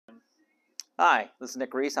Hi, this is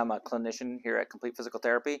Nick Reese. I'm a clinician here at Complete Physical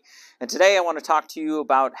Therapy. And today I want to talk to you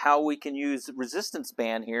about how we can use resistance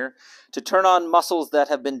band here to turn on muscles that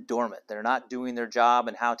have been dormant. They're not doing their job,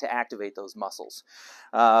 and how to activate those muscles.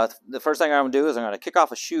 The first thing I'm going to do is I'm going to kick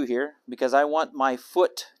off a shoe here because I want my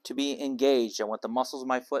foot to be engaged. I want the muscles of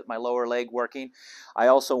my foot, my lower leg working. I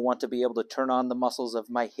also want to be able to turn on the muscles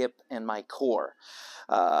of my hip and my core.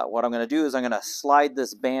 What I'm going to do is I'm going to slide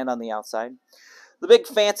this band on the outside. The big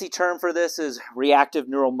fancy term for this is reactive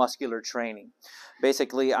neuromuscular training.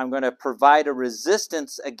 Basically, I'm going to provide a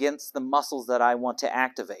resistance against the muscles that I want to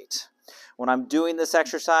activate. When I'm doing this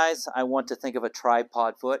exercise, I want to think of a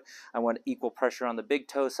tripod foot. I want equal pressure on the big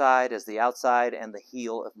toe side as the outside and the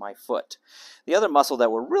heel of my foot. The other muscle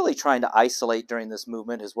that we're really trying to isolate during this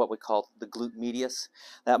movement is what we call the glute medius.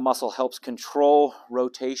 That muscle helps control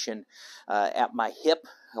rotation at my hip.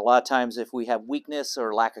 A lot of times if we have weakness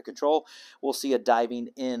or lack of control, we'll see a diving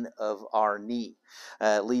in of our knee.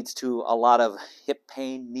 It leads to a lot of hip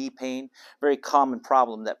pain, knee pain, very common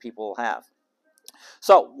problem that people have.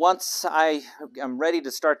 So once I am ready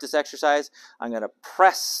to start this exercise, I'm going to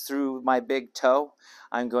press through my big toe.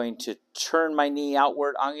 I'm going to turn my knee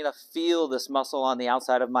outward. I'm going to feel this muscle on the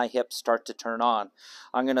outside of my hip start to turn on.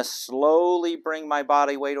 I'm going to slowly bring my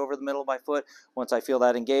body weight over the middle of my foot. Once I feel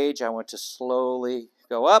that engage, I want to slowly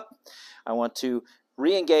go up. I want to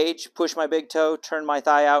re-engage, push my big toe, turn my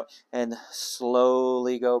thigh out, and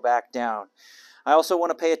slowly go back down. I also want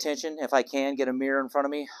to pay attention. If I can, get a mirror in front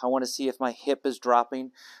of me. I want to see if my hip is dropping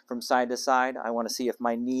from side to side. I want to see if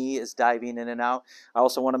my knee is diving in and out. I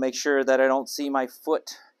also want to make sure that I don't see my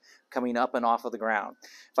foot coming up and off of the ground.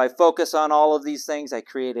 If I focus on all of these things, I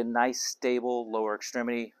create a nice, stable lower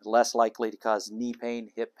extremity, less likely to cause knee pain,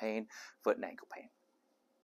 hip pain, foot and ankle pain.